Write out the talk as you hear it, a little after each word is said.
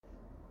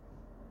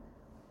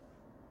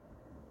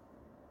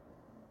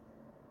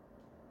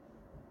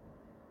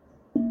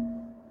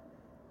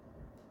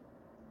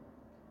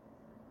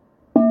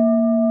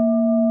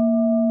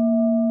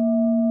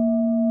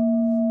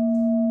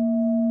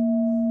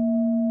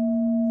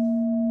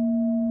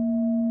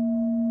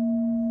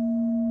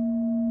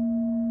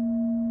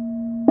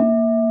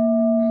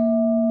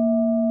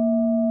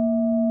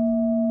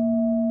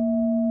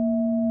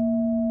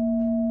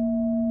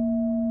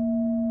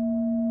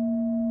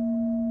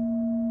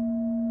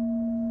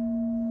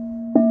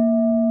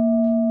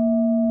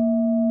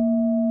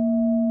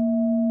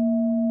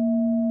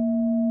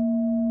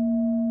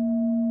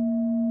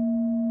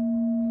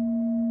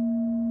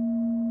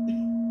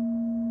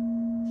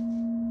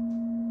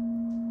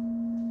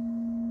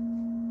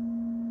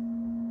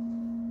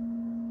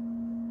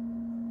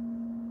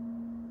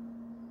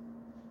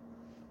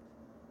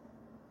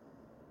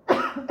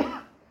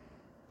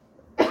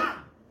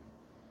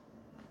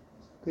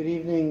Good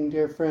evening,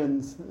 dear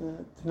friends.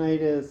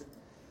 Tonight is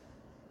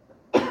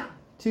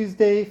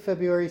Tuesday,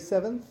 February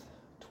 7th,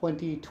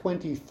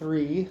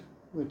 2023,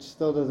 which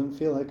still doesn't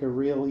feel like a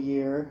real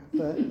year,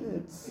 but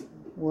it's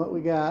what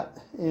we got.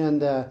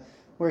 And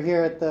we're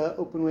here at the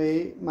Open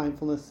Way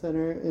Mindfulness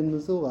Center in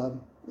Missoula.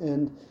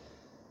 And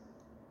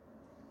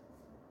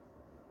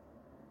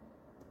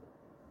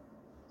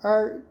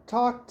our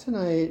talk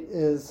tonight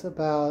is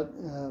about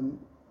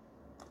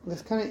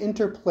this kind of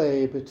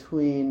interplay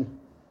between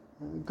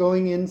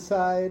going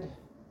inside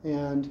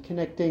and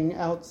connecting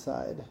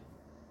outside.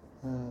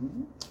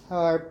 How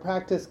our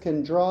practice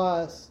can draw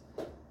us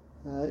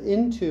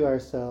into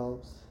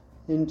ourselves,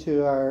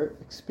 into our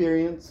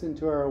experience,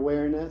 into our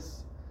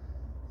awareness,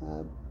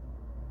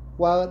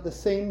 while at the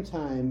same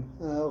time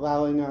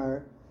allowing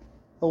our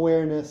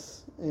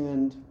awareness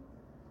and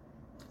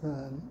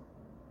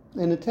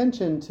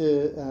attention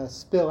to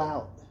spill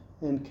out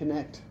and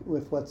connect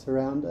with what's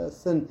around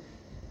us. And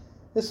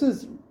this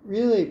was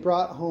really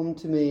brought home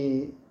to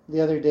me the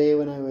other day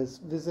when I was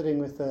visiting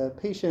with a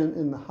patient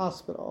in the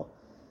hospital.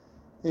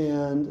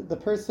 And the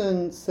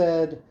person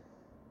said,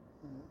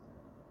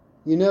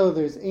 you know,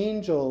 there's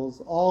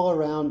angels all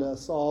around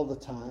us all the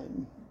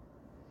time.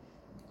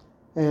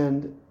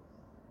 And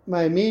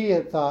my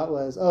immediate thought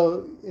was,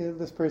 oh,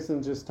 this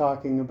person's just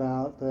talking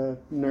about the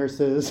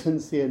nurses and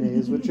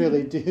CNAs, which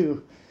really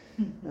do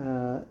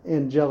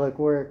angelic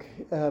work.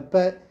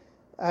 But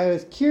I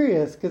was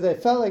curious because I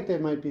felt like there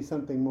might be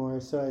something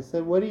more. So I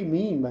said, what do you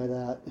mean by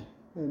that?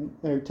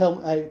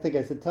 I think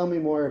I said, tell me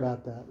more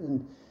about that.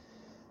 And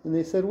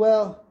they said,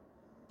 well,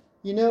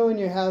 you know, when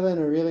you're having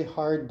a really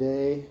hard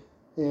day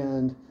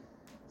and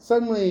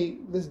suddenly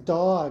this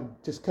dog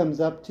just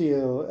comes up to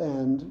you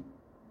and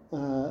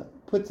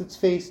puts its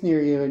face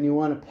near you and you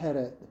want to pet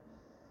it.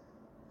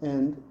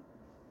 And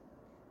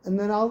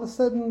then all of a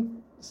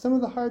sudden, some of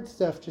the hard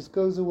stuff just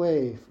goes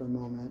away for a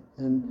moment.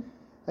 And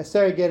I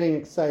started getting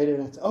excited.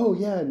 I said, oh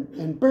yeah,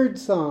 and bird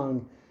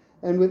song.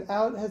 And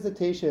without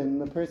hesitation,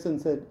 the person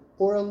said,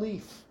 or a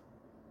leaf.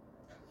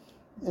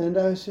 And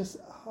I was just,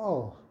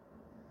 oh,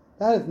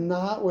 that is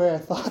not where I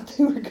thought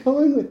they were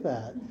going with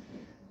that.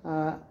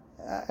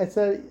 I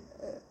said,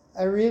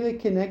 I really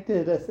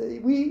connected. I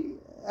said,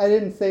 I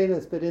didn't say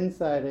this, but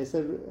inside I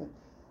said,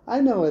 I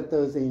know what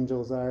those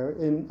angels are.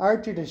 In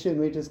our tradition,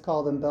 we just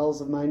call them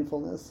bells of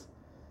mindfulness.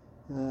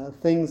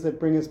 Things that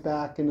bring us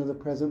back into the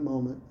present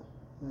moment.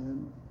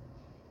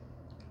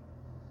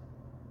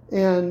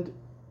 And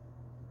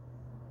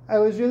I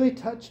was really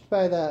touched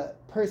by that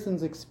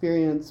person's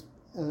experience,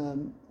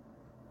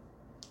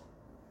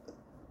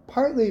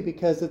 partly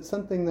because it's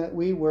something that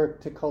we work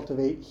to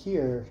cultivate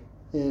here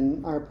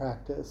in our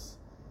practice,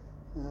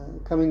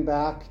 coming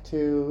back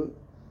to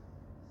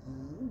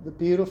the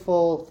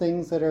beautiful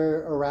things that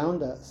are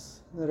around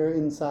us, that are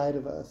inside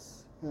of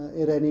us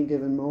at any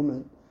given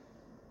moment.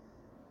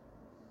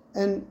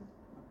 And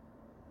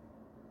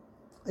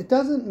it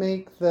doesn't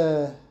make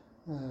the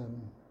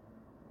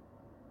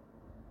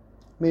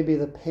maybe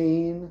the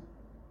pain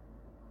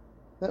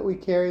that we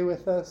carry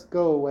with us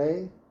go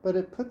away, but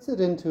it puts it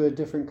into a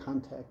different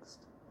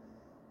context.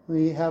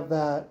 We have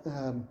that,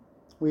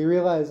 we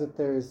realize that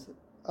there's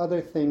other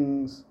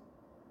things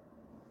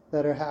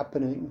that are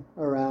happening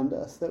around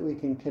us that we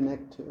can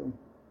connect to.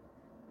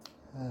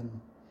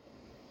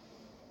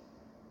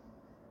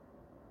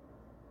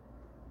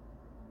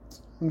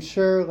 I'm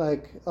sure,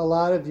 like a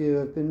lot of you,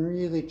 have been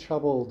really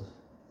troubled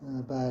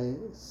by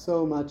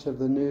so much of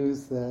the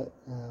news that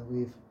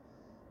we've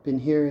been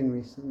hearing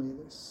recently.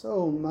 There's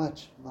so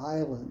much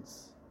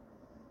violence,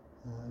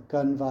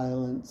 gun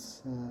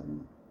violence.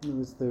 There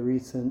was the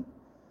recent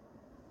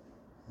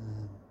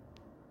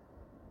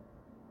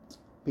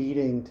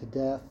beating to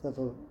death of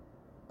a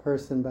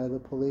person by the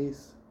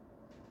police.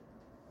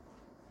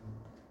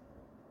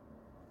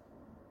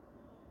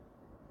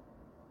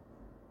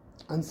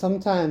 And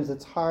sometimes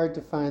it's hard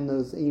to find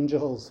those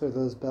angels or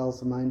those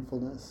bells of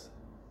mindfulness.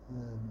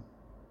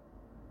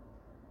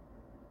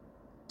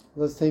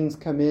 Those things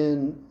come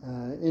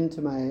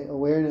into my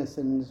awareness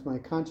and into my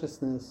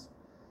consciousness,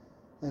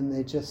 and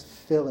they just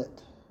fill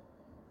it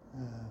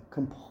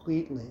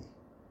completely.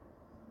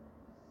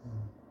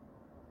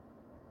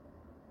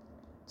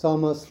 It's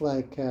almost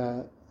like,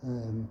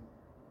 when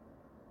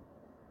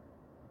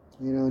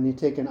you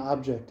take an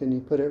object and you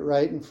put it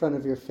right in front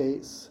of your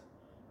face,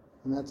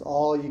 and that's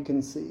all you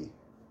can see.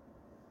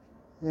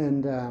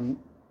 And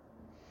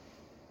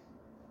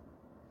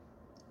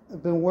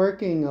I've been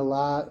working a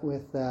lot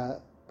with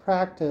that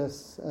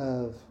practice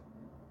of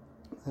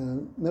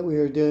that we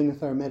were doing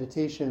with our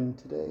meditation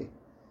today,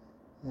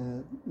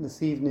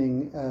 this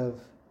evening, of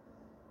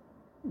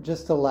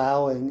just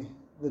allowing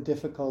the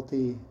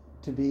difficulty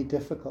to be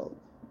difficult,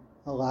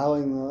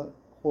 allowing the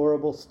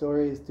horrible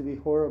stories to be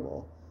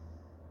horrible.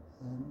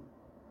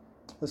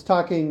 I was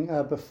talking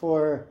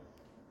before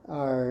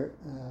our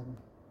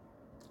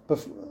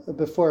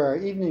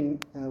evening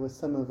with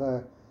some of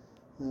our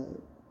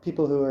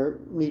people who are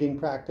leading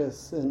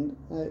practice, and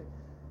I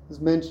was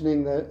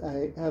mentioning that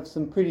I have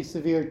some pretty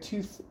severe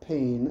tooth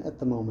pain at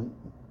the moment.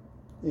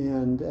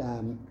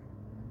 And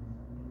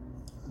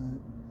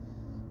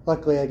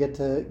luckily I get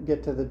to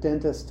the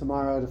dentist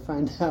tomorrow to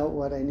find out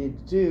what I need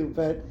to do.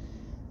 But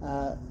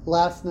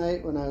last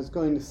night when I was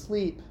going to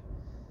sleep,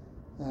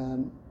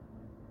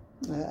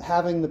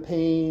 having the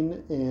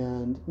pain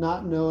and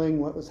not knowing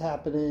what was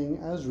happening,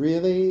 I was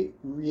really,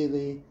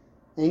 really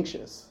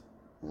anxious.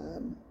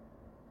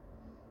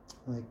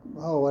 Like,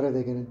 oh, what are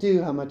they going to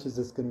do? How much is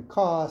this going to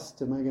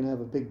cost? Am I going to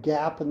have a big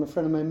gap in the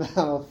front of my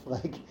mouth?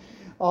 Like,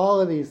 all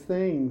of these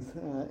things.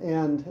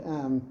 And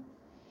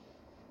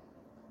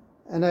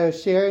I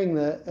was sharing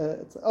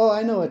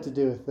I know what to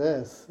do with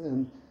this.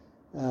 And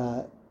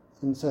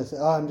so I said,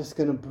 I'm just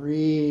going to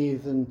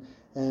breathe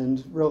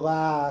and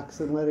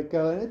relax and let it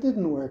go. And it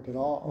didn't work at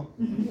all.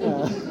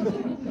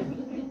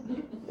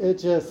 It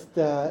just,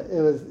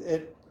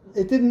 it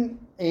didn't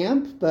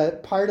amp,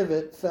 but part of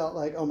it felt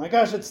like, oh my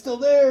gosh, it's still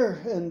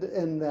there.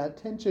 And that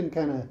tension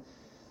kind of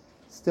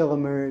still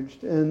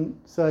emerged. And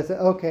so I said,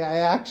 okay, I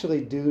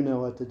actually do know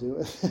what to do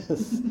with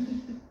this.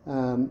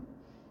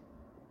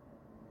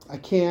 I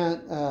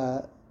can't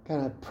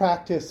kind of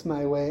practice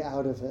my way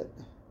out of it.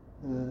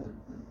 I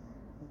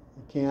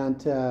can't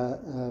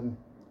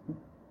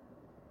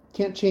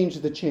change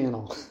the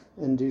channel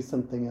and do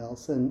something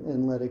else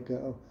and let it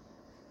go.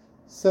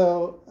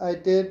 So I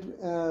did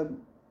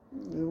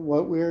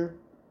what we're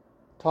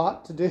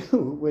taught to do,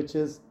 which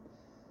is,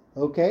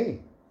 okay,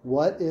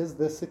 what is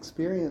this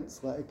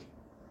experience like?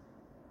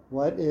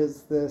 What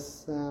is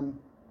this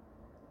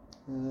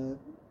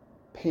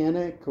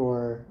panic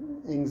or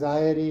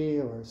anxiety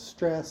or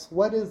stress?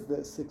 What is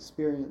this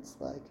experience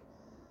like?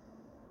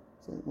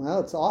 So, well,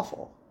 it's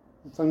awful.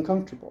 It's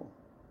uncomfortable.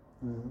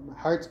 My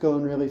heart's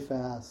going really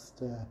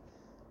fast. I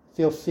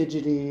feel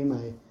fidgety.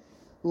 My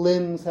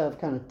limbs have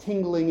kind of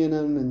tingling in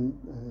them and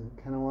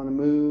kind of want to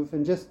move.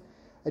 And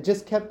I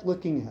just kept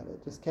looking at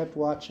it, just kept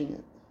watching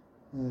it.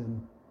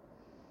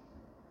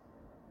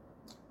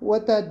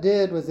 What that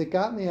did was it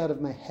got me out of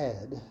my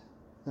head,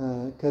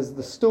 because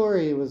the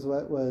story was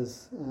what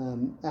was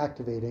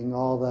activating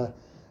all the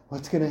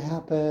what's going to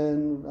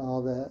happen,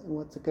 all the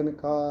what's it going to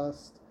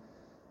cost,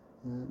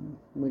 am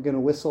I going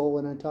to whistle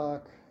when I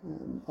talk,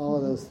 all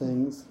of those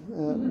things.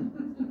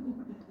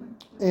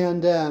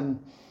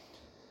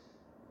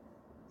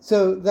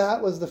 So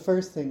that was the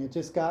first thing. It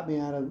just got me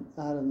out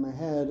of my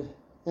head.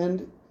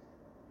 And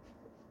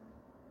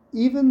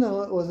even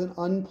though it was an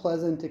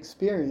unpleasant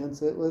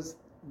experience, it was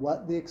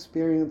what the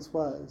experience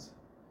was.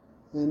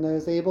 And I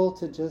was able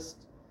to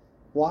just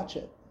watch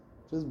it,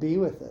 just be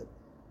with it,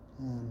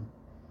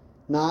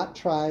 not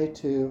try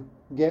to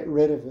get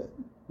rid of it,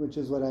 which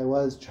is what I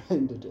was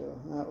trying to do.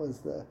 That was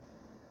the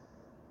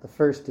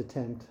first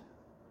attempt.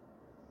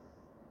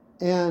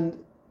 And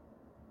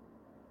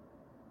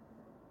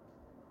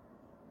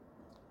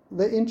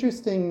the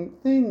interesting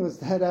thing was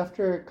that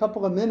after a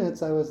couple of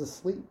minutes, I was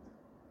asleep.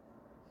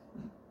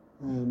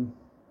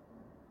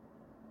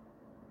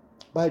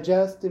 By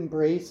just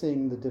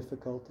embracing the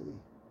difficulty,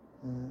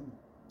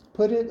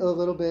 put it a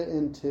little bit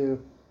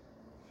into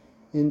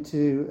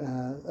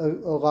a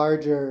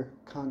larger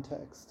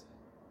context.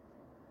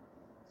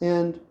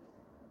 And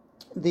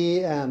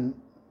the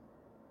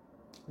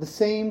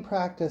same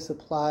practice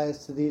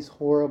applies to these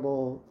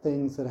horrible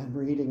things that I'm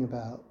reading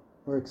about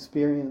or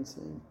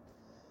experiencing.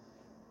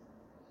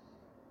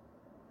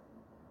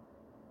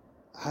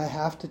 I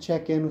have to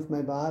check in with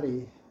my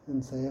body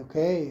and say,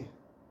 okay,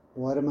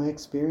 what am I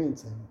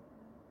experiencing?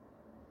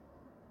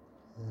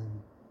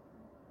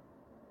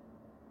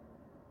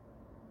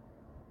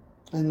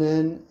 And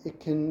then it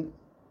can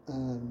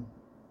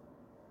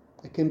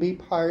be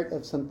part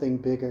of something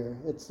bigger.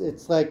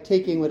 It's like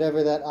taking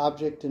whatever that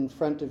object in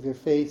front of your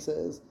face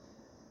is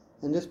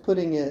and just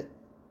putting it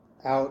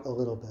out a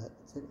little bit.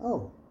 It's like,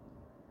 oh,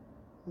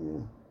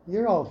 yeah,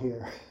 you're all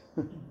here.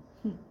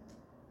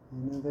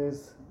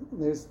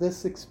 There's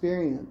this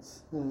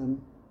experience.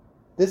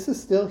 This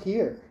is still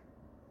here.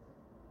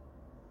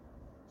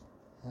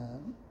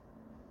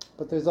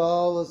 But there's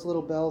all those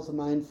little bells of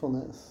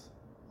mindfulness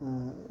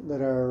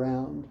that are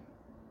around.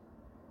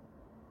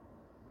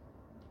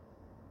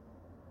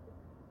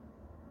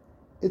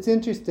 It's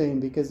interesting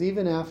because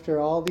even after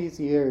all these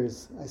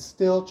years, I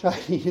still try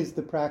to use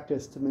the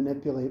practice to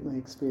manipulate my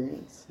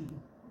experience.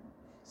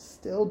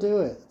 Still do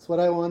it. It's what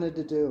I wanted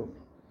to do.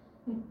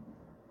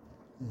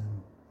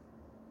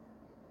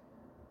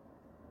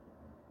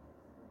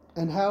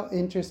 And how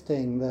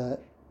interesting that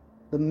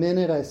the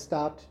minute I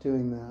stopped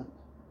doing that,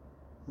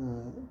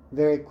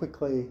 very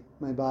quickly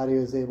my body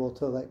was able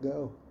to let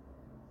go,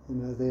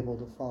 and I was able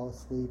to fall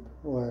asleep,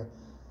 or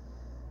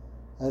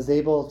I was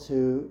able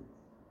to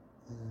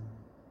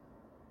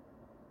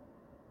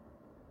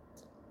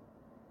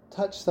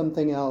touch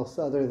something else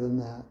other than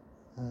that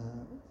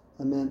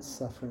immense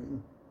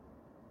suffering.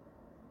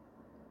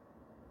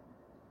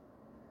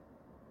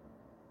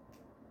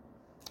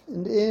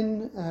 And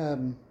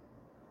in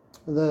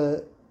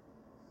the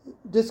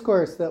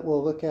discourse that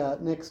we'll look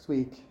at next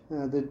week,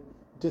 the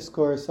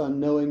discourse on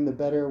knowing the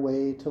better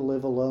way to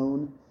live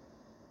alone,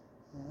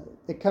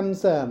 it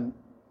comes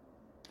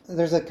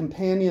there's a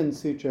companion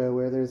sutra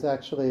where there's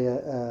actually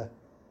a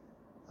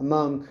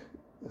monk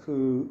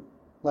who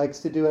likes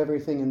to do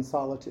everything in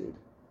solitude.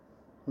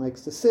 He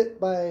likes to sit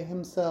by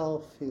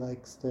himself. He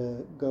likes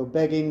to go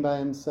begging by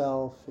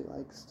himself. He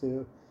likes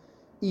to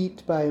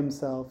eat by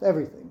himself.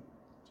 Everything,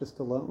 just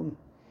alone.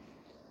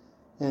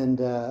 And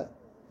the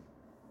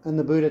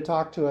Buddha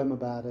talked to him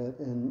about it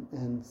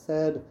and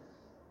said,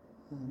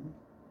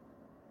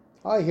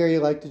 I hear you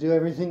like to do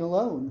everything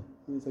alone.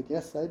 And he's like,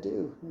 yes, I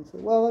do. And he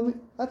said, well,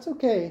 that's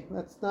okay.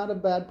 That's not a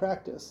bad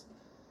practice.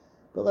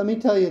 But let me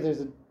tell you,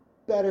 there's a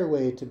better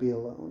way to be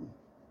alone.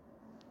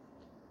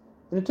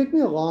 And it took me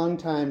a long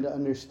time to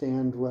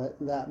understand what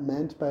that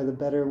meant by the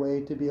better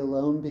way to be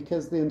alone,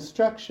 because the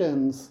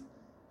instructions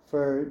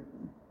for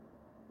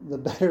the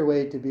better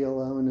way to be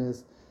alone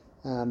is,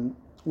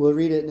 we'll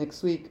read it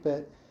next week, but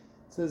it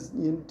says,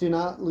 do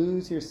not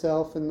lose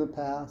yourself in the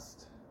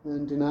past,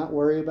 and do not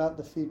worry about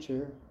the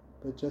future,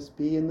 but just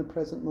be in the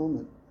present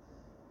moment.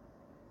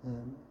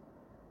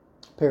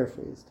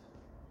 Paraphrased.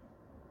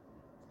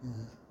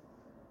 And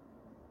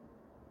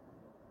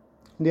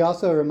he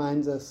also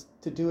reminds us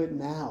to do it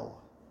now.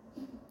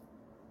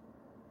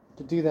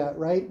 To do that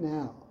right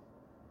now.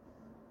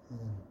 He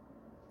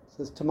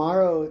says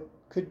tomorrow it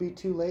could be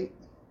too late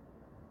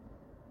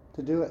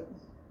to do it.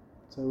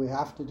 So we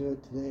have to do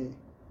it today.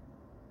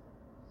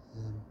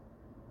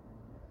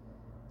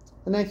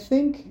 And I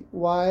think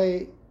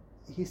why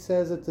he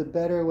says it's a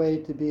better way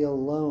to be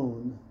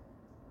alone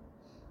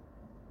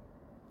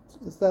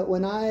is that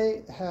when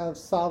I have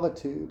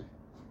solitude,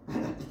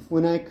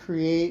 when I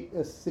create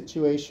a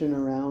situation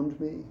around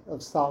me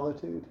of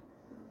solitude,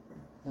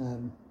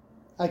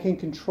 I can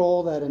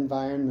control that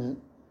environment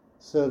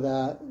so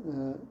that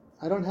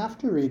I don't have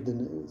to read the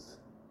news.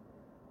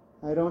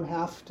 I don't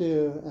have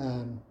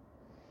to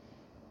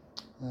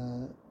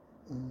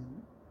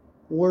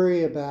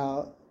worry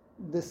about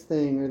this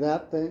thing or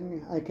that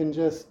thing. I can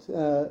just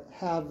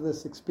have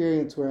this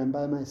experience where I'm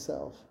by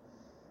myself,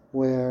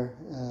 where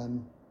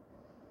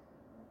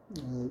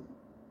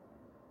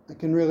I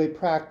can really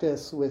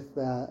practice with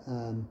that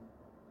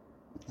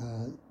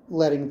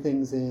letting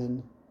things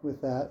in,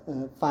 with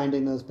that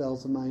finding those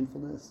bells of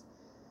mindfulness.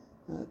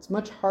 It's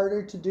much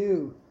harder to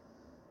do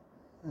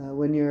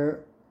when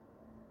you're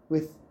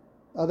with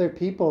other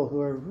people who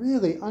are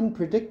really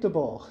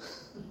unpredictable.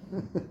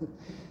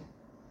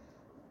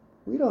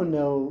 We don't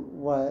know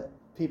what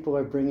people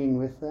are bringing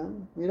with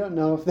them. We don't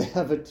know if they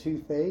have a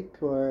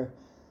toothache or,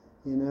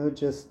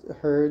 just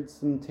heard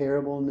some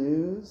terrible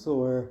news,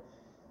 or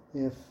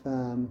if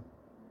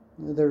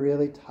they're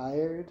really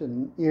tired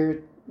and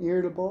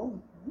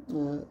irritable.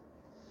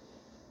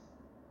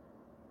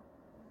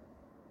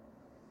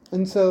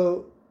 And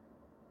so,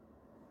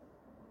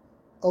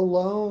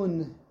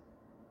 alone,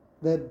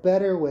 the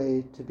better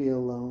way to be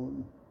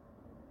alone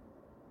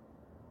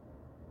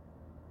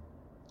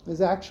is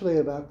actually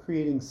about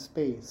creating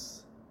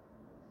space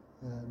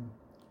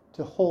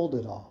to hold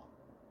it all.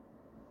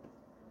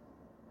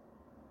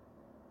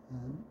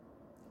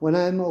 When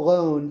I'm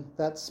alone,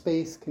 that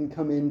space can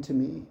come into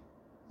me.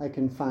 I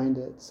can find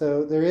it.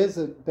 So there is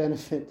a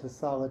benefit to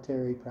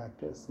solitary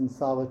practice and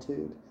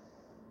solitude,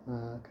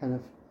 kind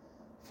of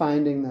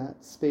finding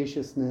that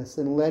spaciousness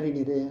and letting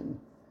it in.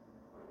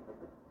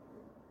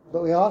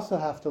 But we also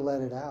have to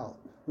let it out.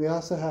 We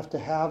also have to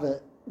have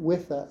it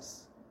with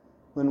us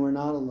when we're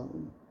not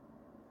alone.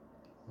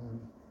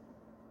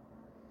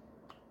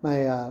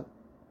 My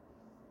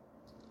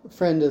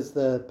friend is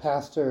the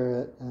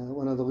pastor at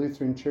one of the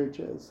Lutheran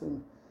churches,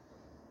 and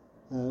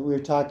we were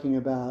talking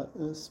about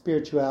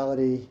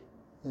spirituality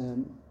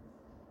and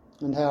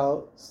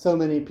how so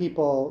many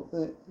people,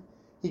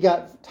 he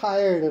got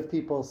tired of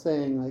people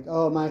saying like,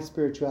 oh, my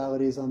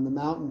spirituality is on the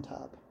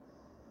mountaintop.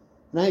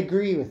 And I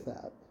agree with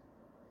that.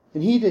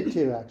 And he did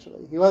too,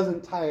 actually. He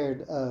wasn't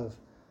tired of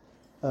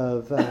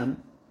that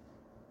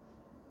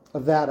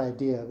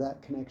idea, of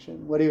that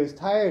connection. What he was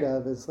tired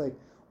of is like,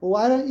 well,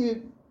 why don't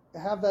you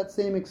have that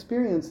same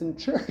experience in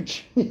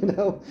church,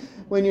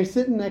 when you're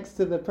sitting next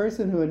to the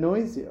person who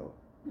annoys you?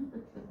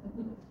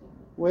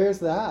 Where's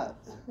that?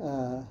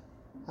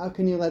 How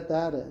can you let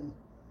that in?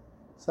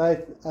 So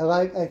I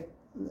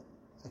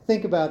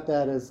think about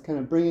that as kind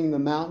of bringing the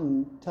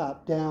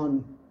mountaintop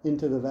down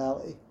into the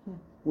valley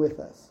with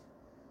us.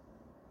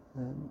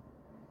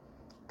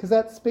 Because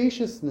that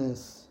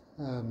spaciousness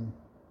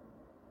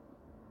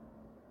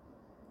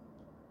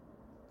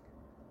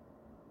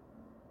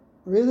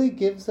really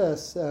gives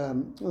us,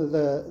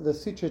 the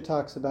sutra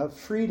talks about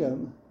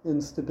freedom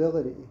and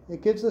stability.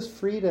 It gives us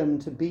freedom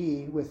to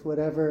be with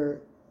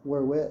whatever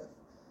we're with.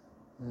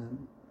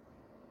 And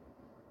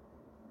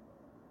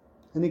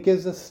it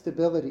gives us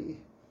stability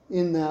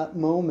in that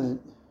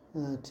moment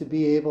to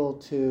be able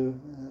to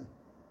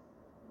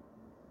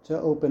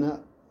open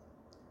up,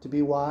 to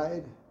be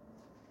wide,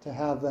 to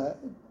have that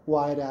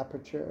wide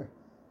aperture,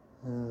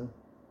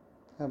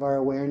 have our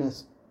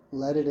awareness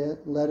let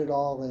it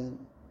all in.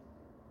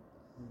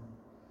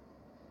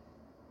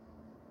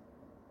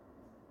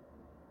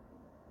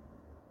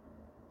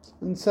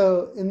 And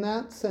so, in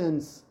that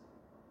sense,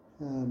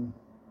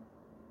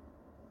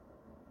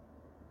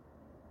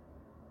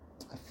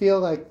 I feel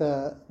like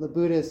the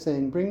Buddha is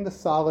saying, bring the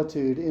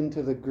solitude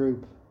into the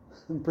group.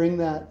 Bring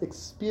that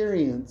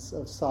experience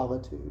of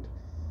solitude,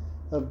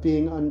 of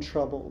being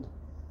untroubled,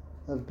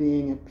 of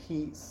being at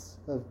peace,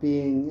 of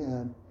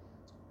being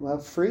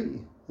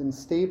free and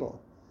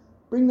stable.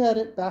 Bring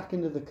that back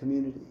into the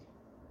community.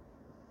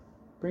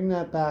 Bring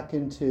that back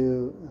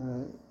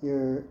into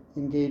your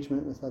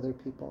engagement with other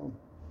people.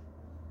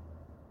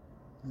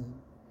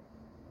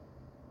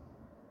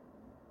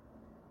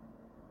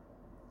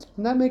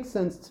 And that makes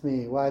sense to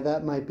me, why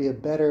that might be a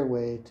better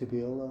way to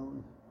be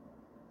alone.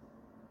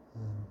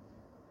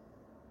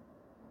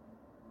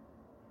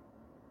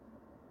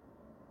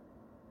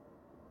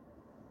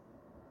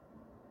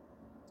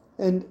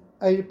 And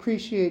I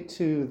appreciate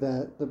too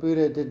that the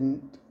Buddha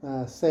didn't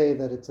say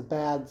that it's a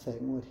bad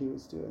thing what he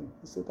was doing.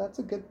 He said that's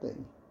a good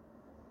thing.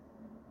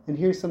 And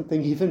here's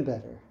something even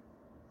better.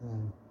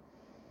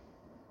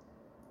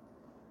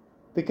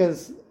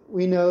 Because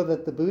we know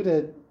that the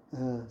Buddha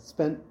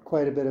spent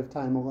quite a bit of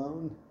time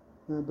alone.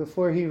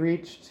 Before he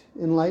reached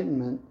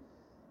enlightenment,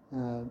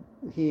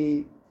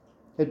 he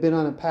had been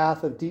on a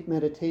path of deep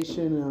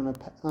meditation and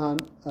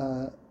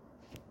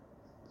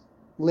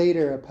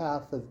later a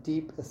path of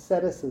deep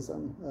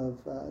asceticism, of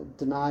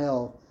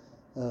denial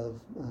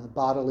of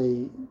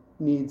bodily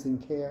needs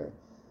and care.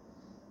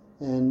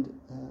 And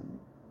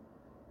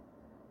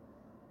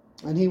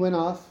he went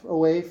off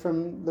away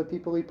from the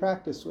people he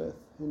practiced with,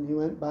 and he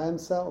went by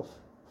himself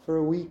for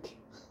a week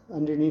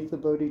underneath the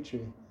Bodhi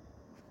tree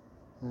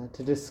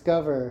to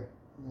discover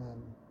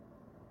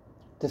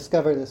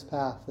this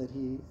path that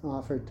he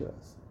offered to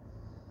us.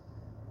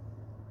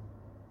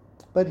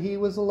 But he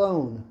was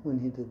alone when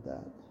he did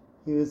that.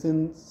 He was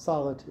in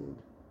solitude.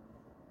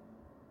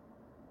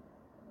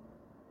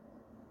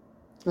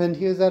 And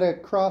he was at a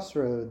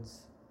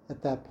crossroads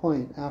at that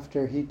point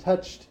after he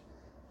touched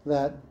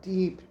that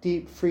deep,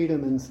 deep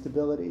freedom and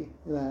stability,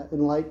 that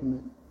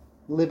enlightenment,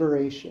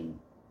 liberation,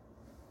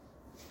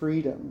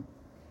 freedom.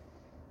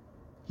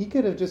 He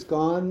could have just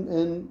gone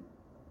and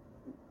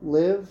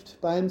lived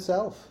by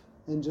himself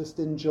and just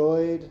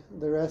enjoyed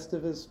the rest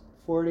of his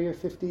 40 or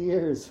 50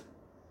 years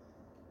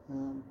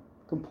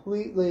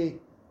completely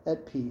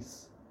at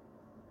peace.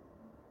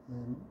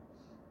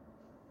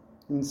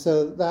 And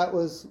so that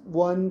was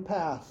one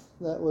path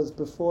that was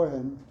before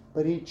him,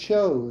 but he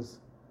chose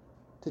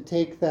to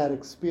take that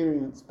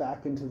experience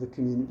back into the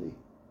community,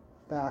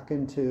 back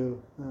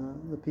into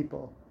the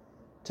people,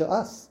 to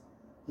us.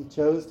 He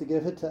chose to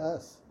give it to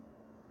us.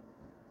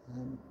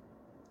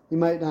 He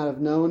might not have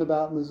known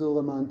about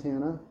Missoula,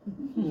 Montana,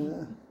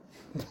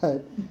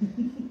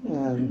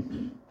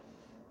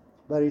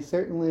 but he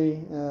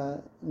certainly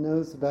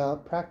knows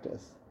about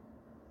practice.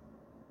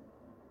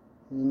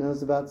 He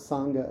knows about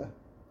Sangha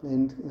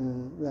and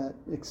that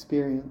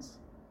experience.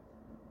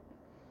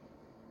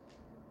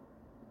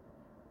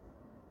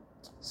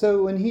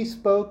 So when he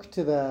spoke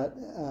to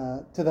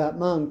that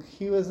monk,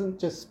 he wasn't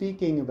just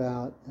speaking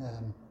about,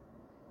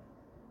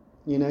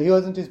 he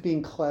wasn't just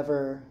being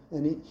clever,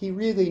 and he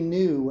really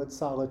knew what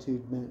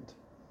solitude meant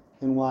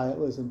and why it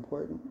was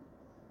important.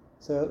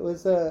 So it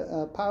was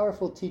a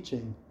powerful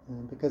teaching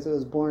because it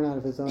was born out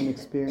of his own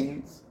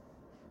experience.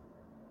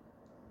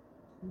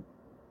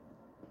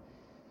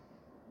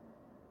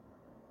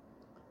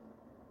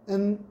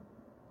 And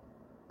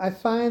I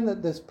find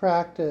that this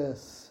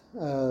practice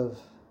of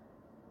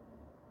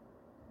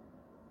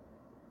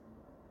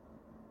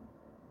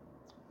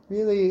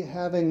really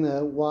having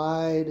the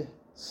wide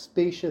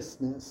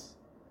spaciousness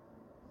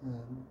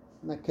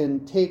that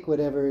can take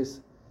whatever is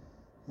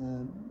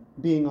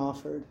being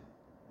offered,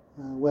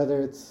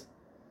 whether it's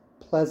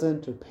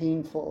pleasant or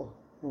painful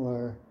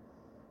or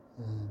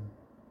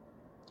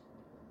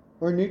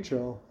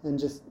neutral, and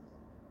just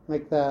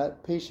like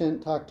that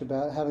patient talked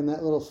about, having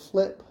that little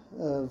flip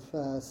of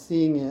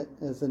seeing it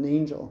as an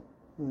angel,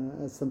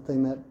 as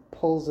something that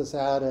pulls us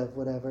out of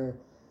whatever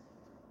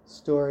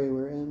story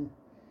we're in.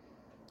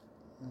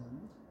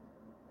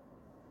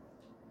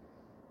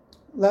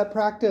 That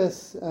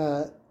practice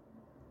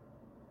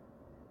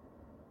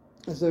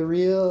is a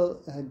real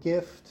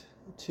gift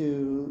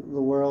to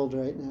the world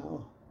right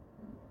now.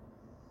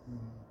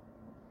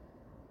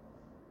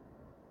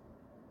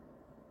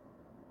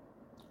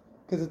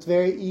 Because it's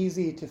very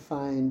easy to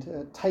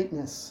find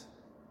tightness,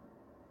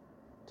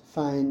 to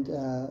find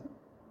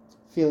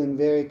feeling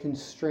very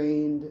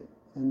constrained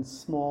and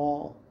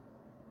small,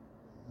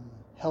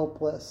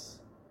 helpless,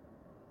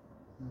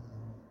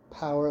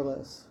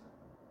 powerless,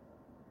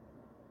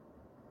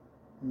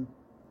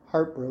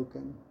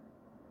 heartbroken.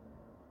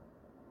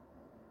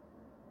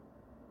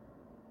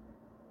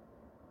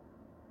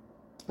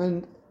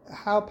 And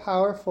how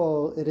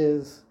powerful it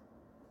is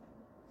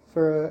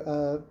for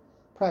a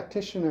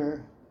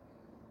practitioner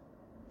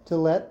to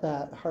let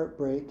that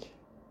heartbreak,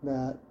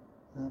 that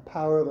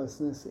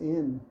powerlessness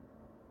in,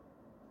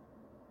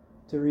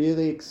 to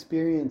really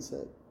experience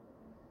it,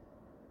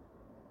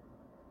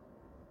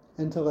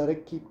 and to let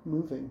it keep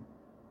moving.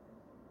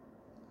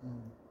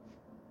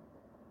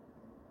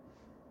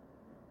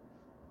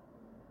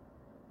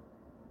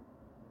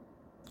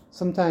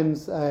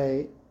 sometimes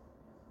I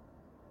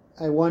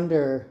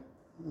wonder,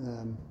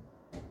 am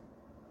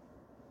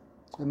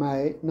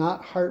I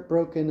not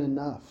heartbroken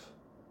enough?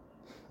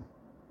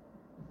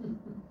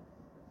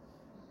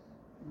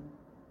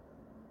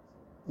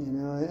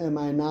 Am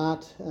I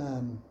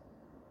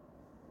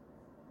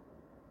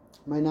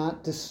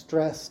not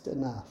distressed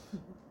enough?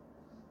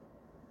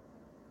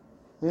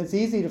 And it's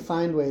easy to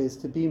find ways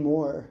to be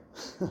more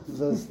of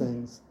those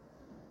things.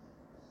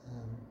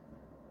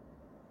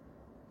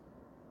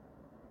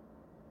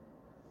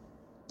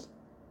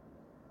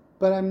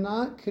 But I'm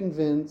not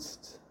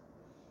convinced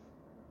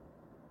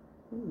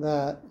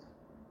that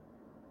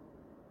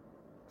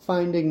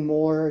finding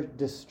more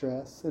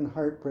distress and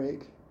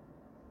heartbreak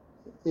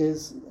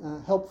is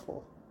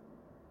helpful.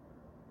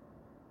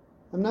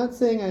 I'm not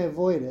saying I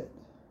avoid it.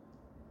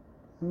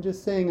 I'm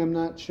just saying I'm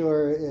not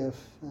sure if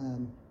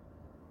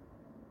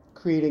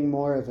creating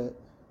more of it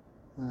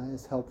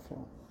is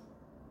helpful.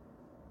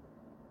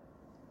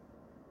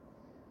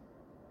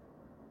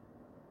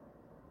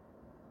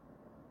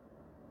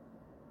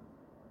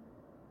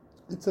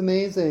 It's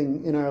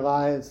amazing in our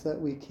lives that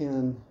we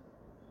can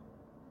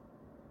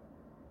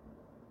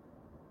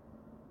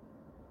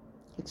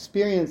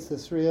experience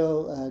this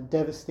real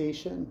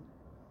devastation,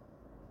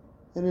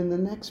 and in the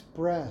next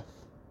breath,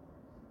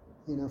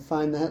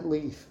 find that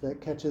leaf that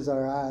catches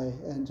our eye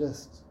and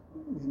just,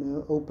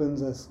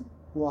 opens us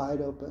wide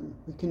open.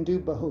 We can do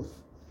both.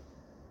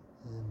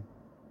 I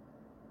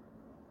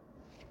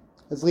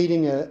was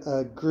leading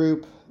a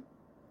group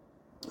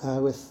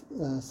with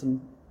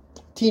some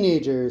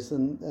teenagers,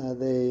 and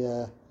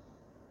it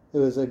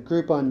was a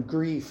group on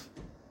grief,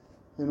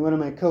 and one of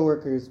my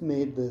coworkers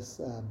made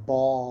this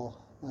ball,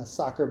 a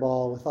soccer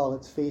ball with all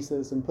its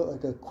faces, and put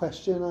like a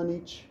question on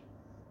each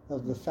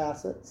of the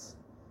facets,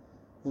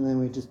 and then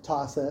we just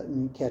toss it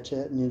and you catch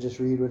it and you just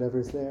read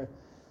whatever's there.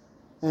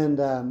 And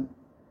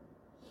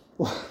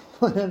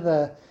one of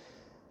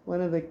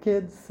the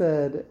kids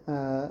said,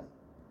 I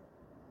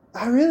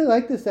really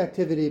like this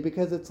activity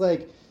because it's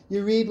like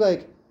you read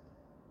like,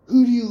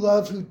 who do you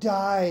love who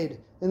died?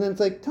 And then it's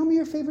like, tell me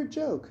your favorite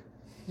joke.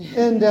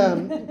 And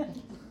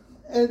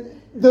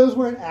and those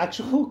weren't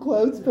actual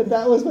quotes, but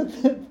that was what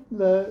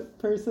the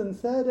person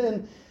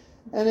said.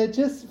 And it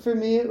just, for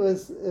me, it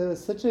was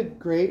such a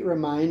great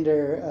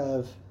reminder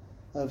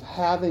of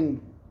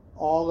having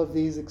all of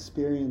these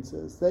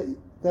experiences,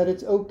 that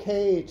it's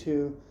okay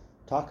to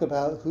talk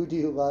about who do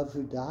you love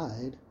who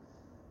died.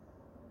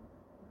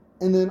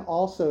 And then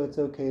also it's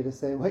okay to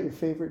say what your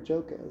favorite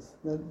joke is.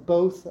 That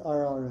both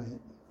are all right.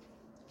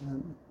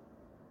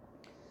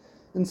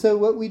 And so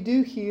what we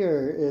do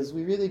here is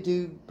we really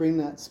do bring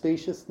that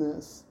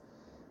spaciousness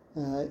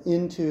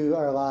into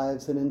our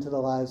lives and into the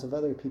lives of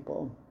other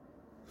people.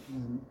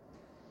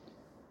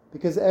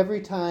 Because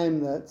every time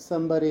that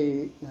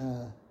somebody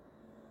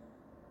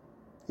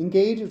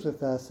engages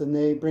with us and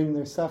they bring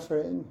their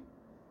suffering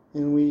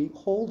and we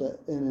hold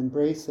it and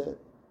embrace it,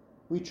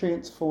 we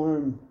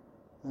transform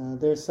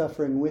their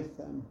suffering with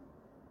them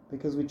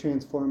because we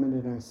transform it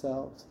in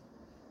ourselves.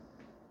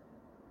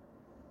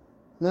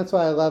 And that's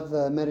why I love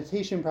the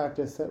meditation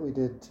practice that we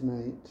did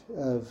tonight,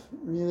 of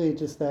really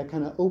just that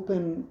kind of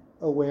open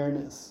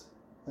awareness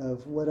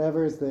of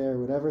whatever's there,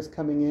 whatever's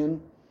coming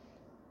in.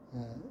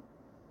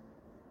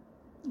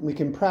 We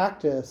can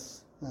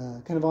practice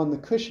kind of on the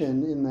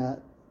cushion in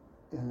that,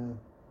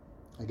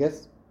 I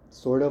guess,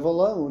 sort of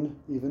alone,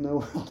 even though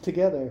we're all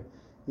together.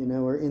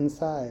 We're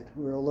inside,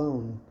 we're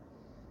alone.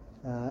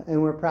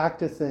 And we're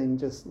practicing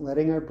just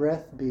letting our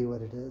breath be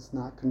what it is,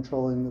 not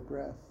controlling the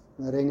breath,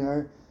 letting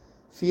our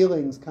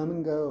feelings come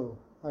and go,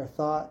 our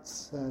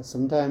thoughts.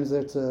 Sometimes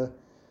it's a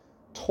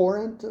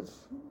torrent of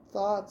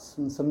thoughts,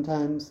 and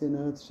sometimes,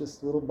 it's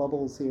just little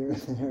bubbles here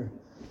and there.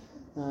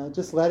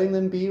 Just letting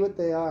them be what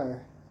they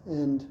are,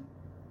 and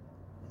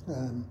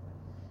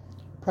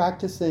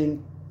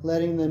practicing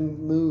letting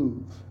them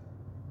move,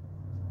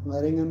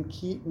 letting them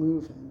keep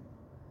moving.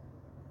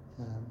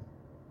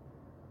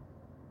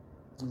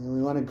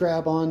 We want to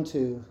grab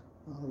onto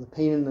the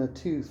pain in the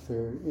tooth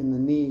or in the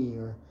knee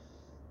or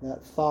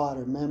that thought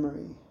or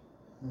memory.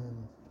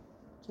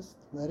 Just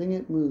letting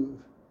it move.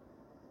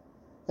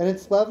 And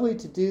it's lovely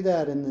to do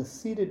that in this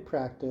seated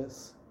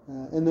practice,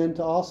 and then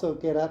to also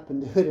get up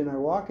and do it in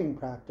our walking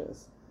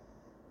practice.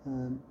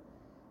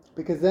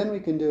 Because then we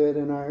can do it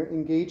in our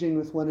engaging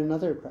with one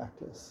another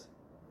practice.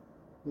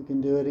 We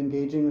can do it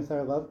engaging with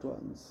our loved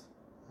ones.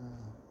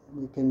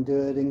 We can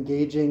do it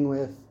engaging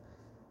with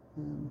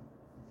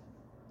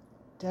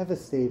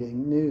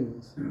devastating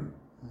news.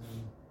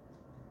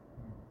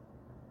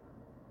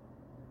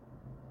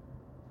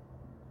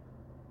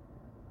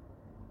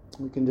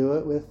 We can do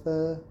it with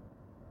a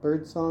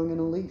bird song and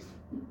a leaf.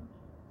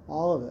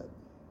 All of it.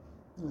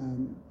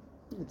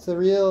 It's a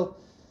real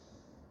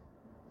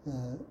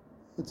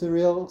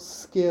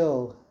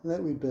skill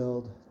that we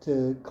build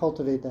to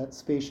cultivate that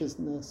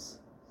spaciousness.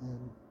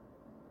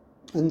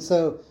 And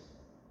so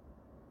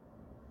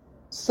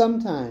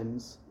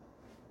sometimes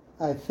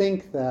I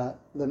think that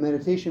the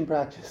meditation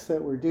practice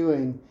that we're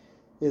doing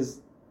is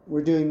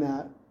we're doing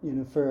that,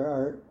 for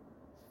our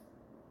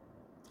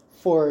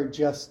for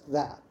just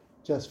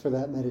for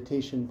that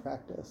meditation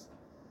practice.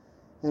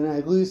 And I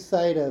lose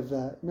sight of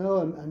that. No,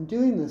 I'm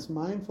doing this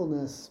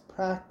mindfulness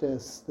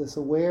practice, this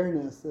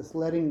awareness, this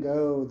letting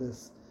go,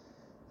 this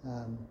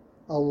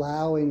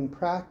allowing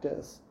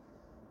practice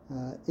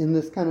in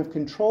this kind of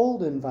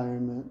controlled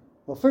environment.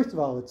 Well, first of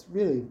all, it's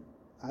really,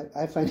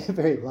 I find it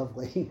very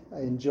lovely. I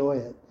enjoy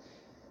it.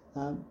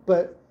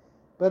 But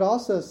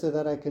also so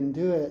that I can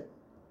do it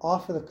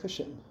off of the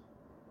cushion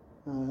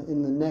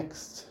in the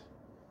next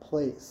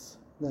place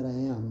that I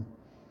am.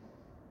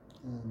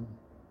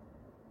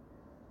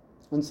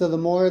 And so the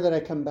more that I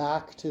come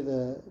back to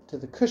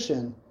the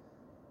cushion,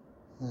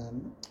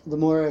 the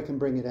more I can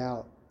bring it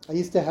out. I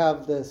used to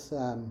have this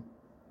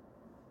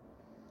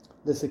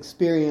this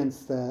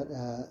experience that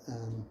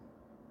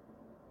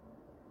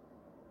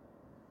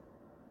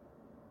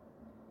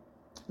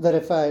that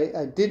if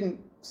I didn't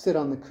sit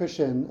on the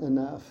cushion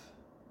enough,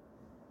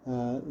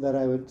 that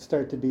I would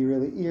start to be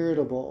really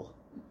irritable,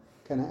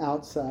 kind of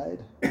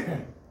outside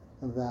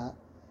of that.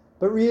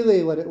 But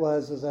really what it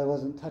was I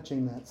wasn't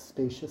touching that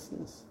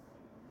spaciousness.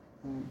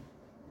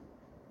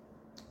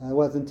 I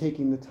wasn't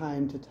taking the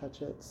time to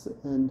touch it.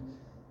 And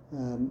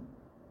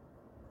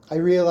I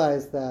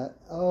realized that,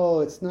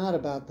 it's not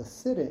about the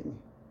sitting.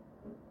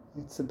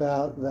 It's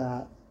about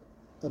that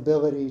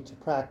ability to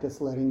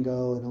practice letting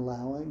go and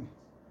allowing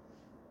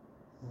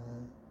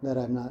that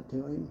I'm not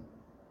doing.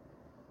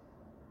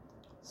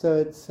 So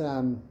it's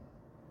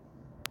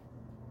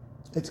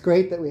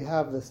great that we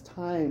have this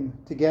time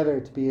together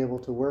to be able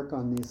to work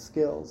on these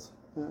skills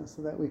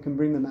so that we can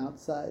bring them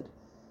outside.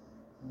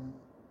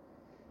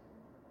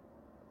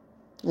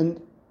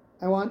 And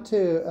I want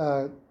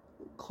to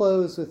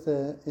close with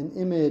an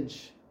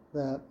image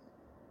that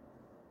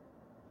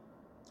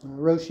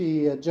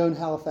Roshi Joan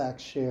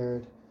Halifax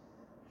shared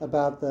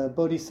about the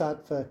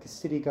Bodhisattva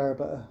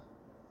Ksitigarbha.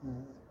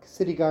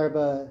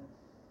 Ksitigarbha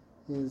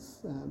is,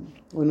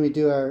 when we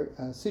do our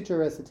sutra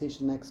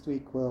recitation next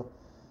week, we'll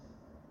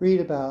read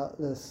about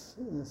this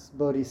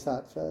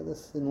Bodhisattva,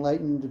 this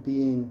enlightened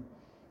being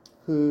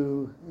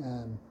who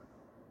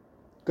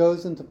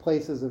goes into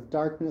places of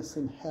darkness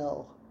and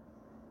hell,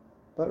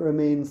 but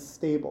remains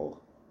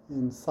stable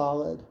and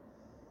solid.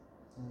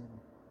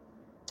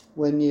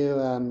 When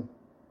you,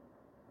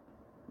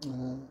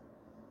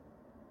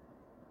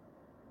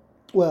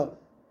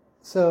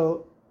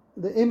 so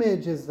the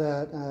image is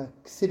that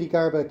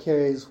Ksitigarbha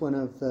carries one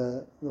of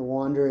the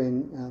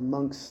wandering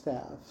monk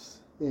staffs.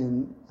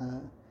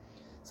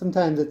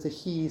 Sometimes it's a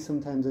he,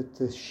 sometimes it's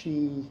a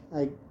she.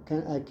 I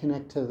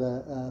connect to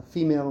the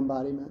female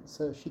embodiment.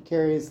 So she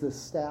carries this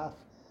staff,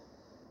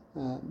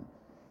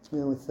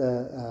 with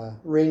the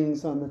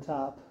rings on the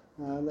top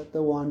that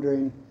the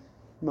wandering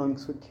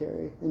monks would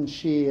carry. And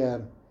she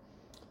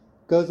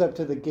goes up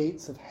to the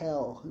gates of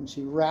hell, and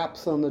she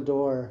raps on the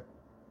door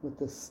with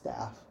this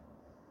staff.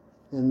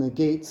 And the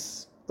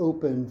gates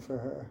open for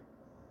her.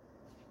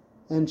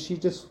 And she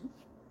just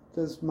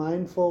does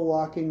mindful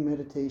walking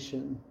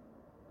meditation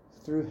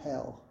through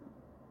hell.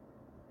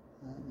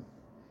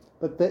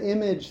 But the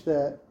image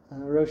that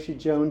Roshi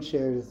Joan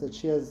shared is that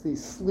she has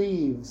these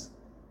sleeves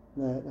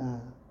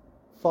that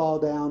fall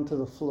down to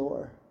the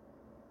floor.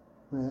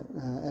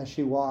 As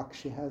she walks,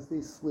 she has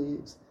these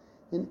sleeves.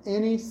 And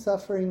any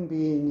suffering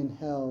being in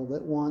hell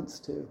that wants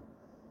to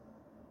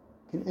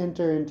can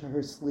enter into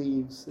her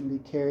sleeves and be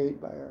carried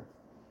by her.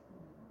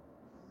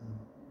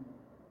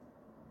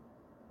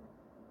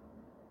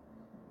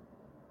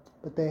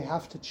 But they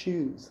have to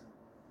choose.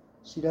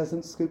 She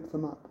doesn't scoop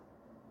them up,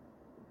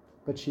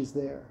 but she's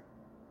there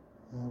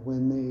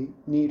when they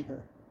need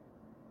her.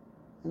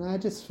 And I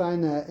just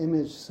find that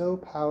image so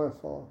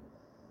powerful,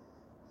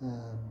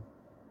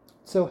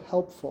 so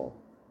helpful,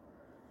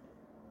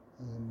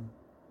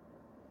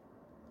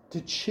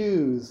 to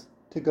choose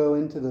to go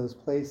into those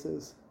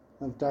places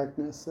of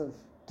darkness, of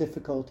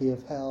difficulty,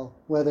 of hell,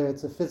 whether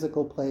it's a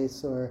physical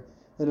place or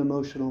an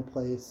emotional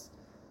place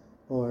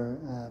or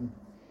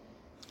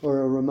a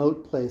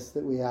remote place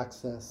that we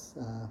access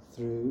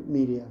through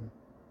media.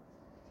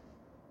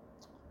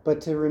 But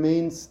to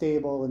remain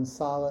stable and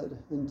solid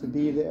and to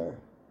be there,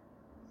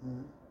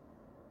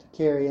 to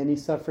carry any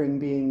suffering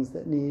beings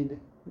that need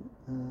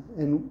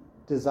and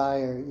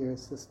desire your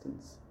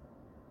assistance.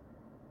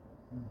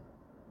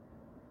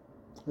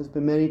 There's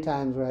been many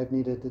times where I've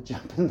needed to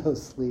jump in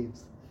those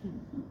sleeves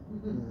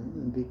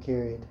and be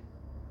carried.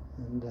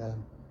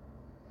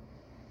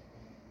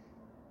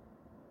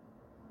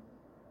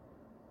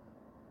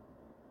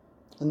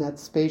 And that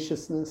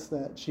spaciousness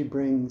that she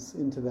brings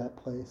into that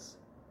place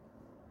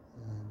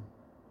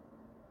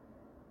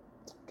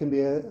can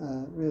be a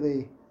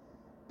really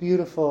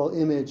beautiful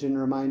image and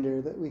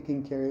reminder that we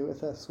can carry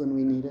with us when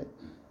we need it.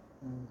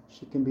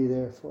 She can be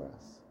there for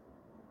us,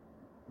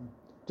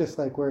 just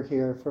like we're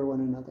here for one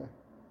another.